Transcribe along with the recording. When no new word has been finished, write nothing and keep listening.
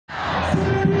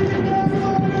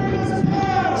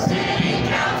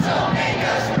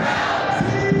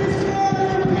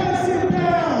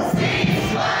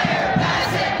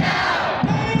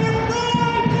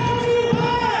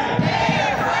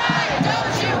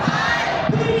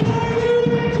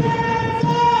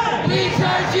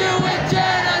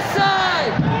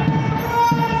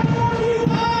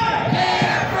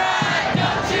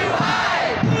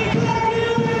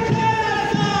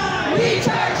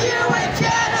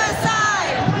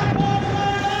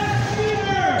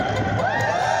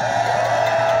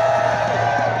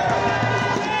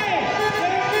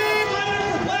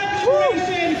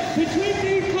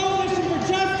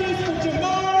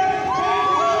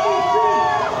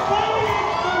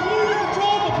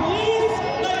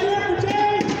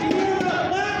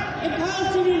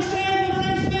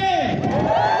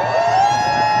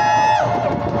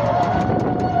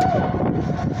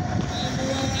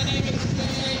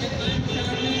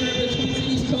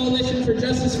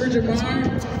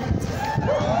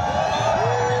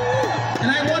And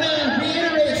I want to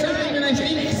reiterate something that I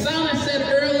think Sana said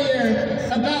earlier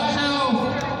about how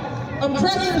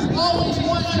oppressors always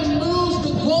want to move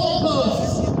the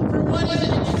goalposts for what is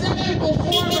an acceptable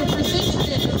form of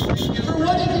resistance, for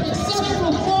what is an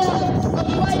acceptable form of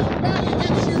fighting back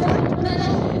against your own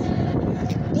oppression.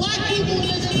 Black people in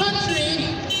this country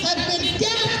have been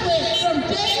gaslit from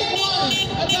day one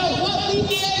about what we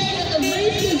face and the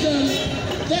racism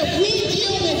that we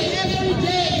deal with every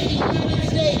day in the United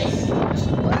States.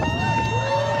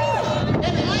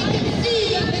 And I can see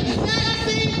the exact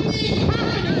same thing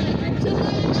happening to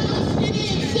my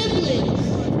Palestinian siblings.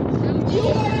 You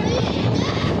are being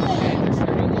gaslit as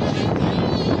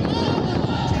being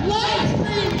live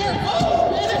stream their own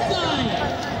genocide.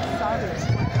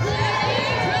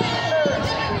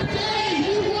 Every day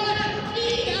we watch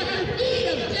feed after feed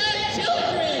of dead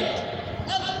children,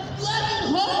 of flooding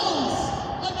homes,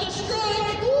 of destroying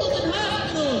schools and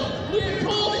hospitals. We're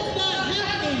told it's not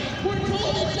happening. We're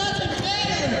told it doesn't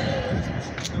matter.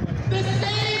 The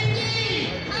same thing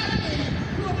happens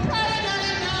to oppressed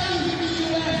nationalities in the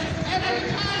U.S. every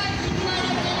time we try to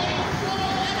gain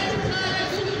control, every time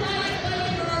we try to fight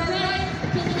for our right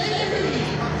to liberty,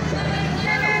 try to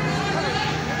fight for our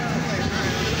right to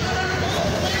be on our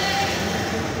own land.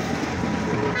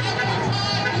 Every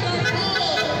time we are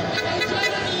told that we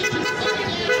just need to sit down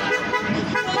and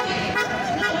fight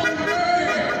till we're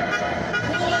murdered,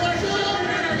 till our children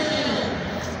are killed.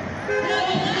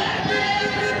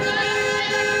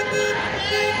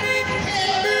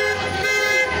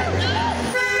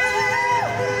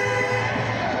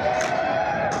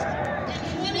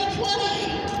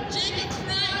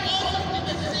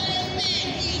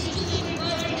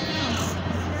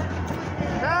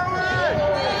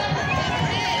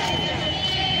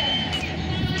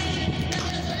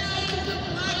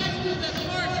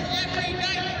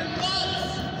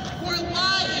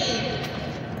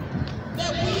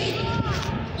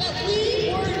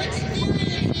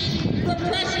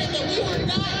 Repression, that we were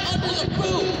not under the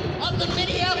boot of the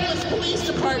Minneapolis Police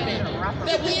Department,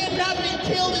 that we had not been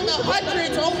killed in the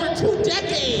hundreds over 2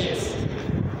 decades.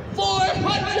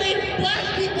 400 black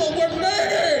people were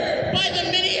murdered by the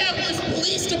Minneapolis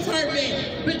Police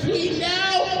Department between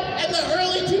now and the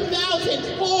early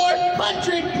 2000s.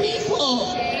 400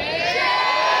 people.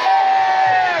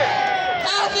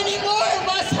 How many more of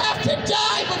us have to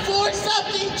die before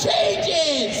something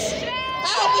changes?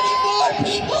 How many more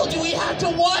people do we have to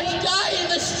watch die in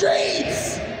the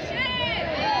streets?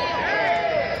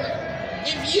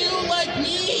 If you, like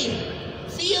me,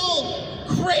 feel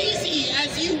crazy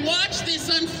as you watch this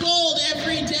unfold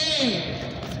every day,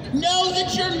 know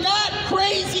that you're not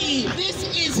crazy. This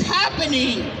is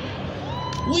happening.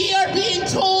 We are being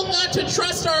told not to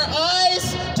trust our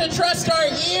eyes, to trust our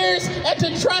ears, and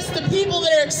to trust the people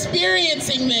that are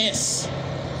experiencing this.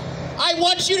 I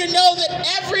want you to know that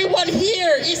everyone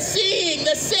here is seeing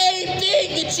the same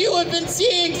thing that you have been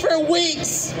seeing for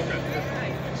weeks.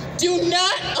 Do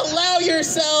not allow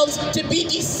yourselves to be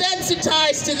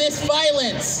desensitized to this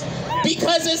violence,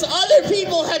 because as other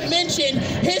people have mentioned,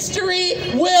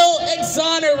 history will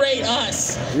exonerate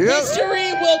us.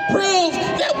 History will prove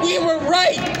that we were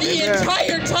right the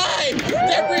entire time,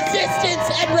 that resistance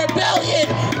and rebellion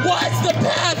was the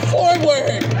path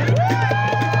forward.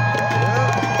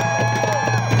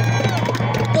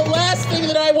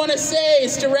 I want to say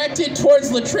is directed towards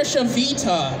Latricia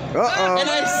Vita. And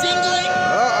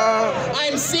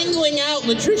I'm singling out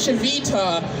Latricia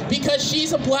Vita because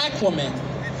she's a black woman.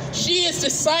 She has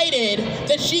decided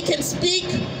that she can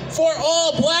speak for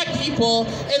all black people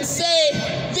and say,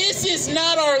 this is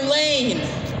not our lane.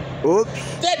 Oops.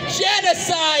 that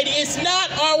genocide is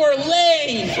not our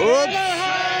lane. Oops.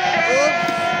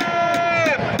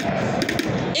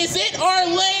 Is it our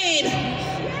lane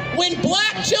when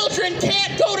black children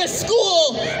can't go to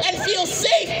school and feel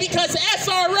safe because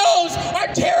SROs are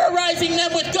terrorizing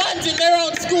them with guns in their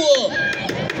own school?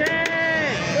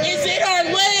 Is it our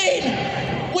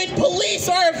lane when police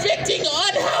are evicting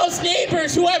unhoused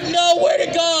neighbors who have nowhere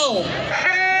to go?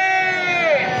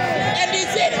 And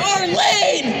is it our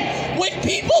lane when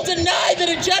people deny that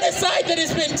a genocide that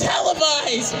has been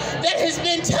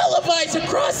televised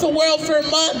across the world for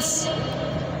months?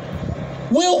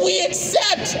 Will we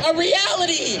accept a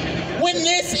reality when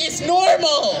this is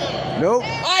normal? Nope.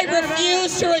 I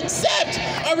refuse to accept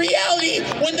a reality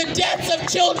when the deaths of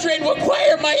children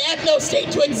require my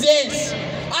ethno-state to exist.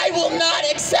 I will not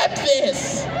accept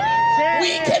this.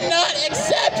 We cannot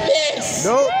accept this.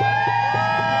 Nope.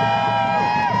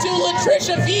 To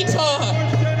Latricia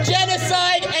Vitaw,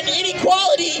 genocide and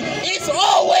inequality is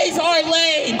always our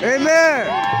lane. Amen.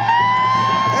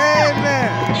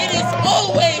 Amen. It is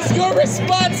always your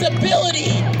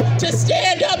responsibility to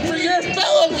stand up for your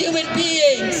fellow human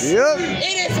beings. Yep.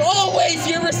 It is always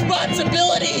your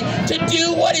responsibility to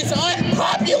do what is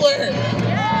unpopular.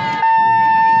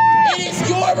 It is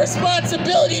your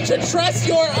responsibility to trust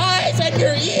your eyes and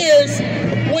your ears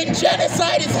when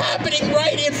genocide is happening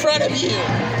right in front of you.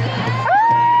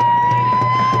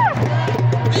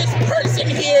 This person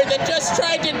here that just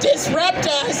tried to disrupt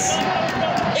us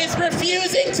is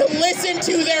refusing to listen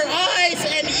to their eyes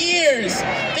and ears.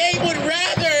 They would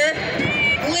rather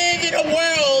live in a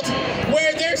world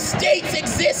where their state's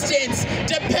existence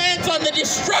depends on the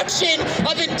destruction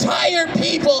of entire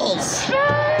peoples.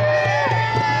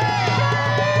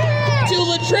 To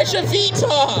Latricia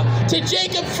Vitaw, to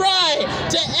Jacob Fry,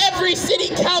 to every city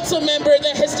council member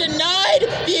that has denied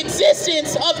the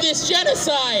existence of this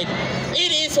genocide,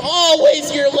 it is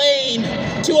always your lane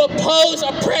to oppose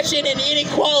oppression and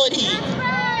inequality.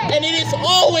 And it is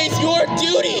always your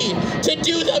duty to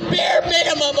do the bare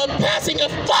minimum of passing a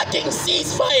fucking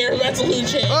ceasefire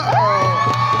resolution.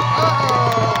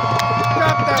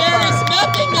 There is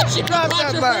nothing that should be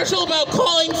controversial about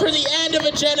calling for the end of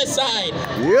a genocide.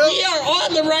 Yep. We are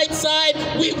on the right side.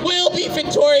 We will be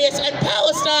victorious, and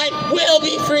Palestine will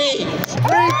be free.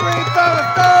 Free, free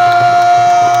Palestine!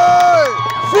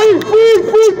 Free, free,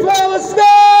 free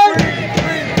Palestine! Free,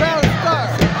 free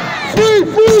Palestine! Free,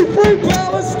 free, free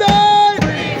Palestine!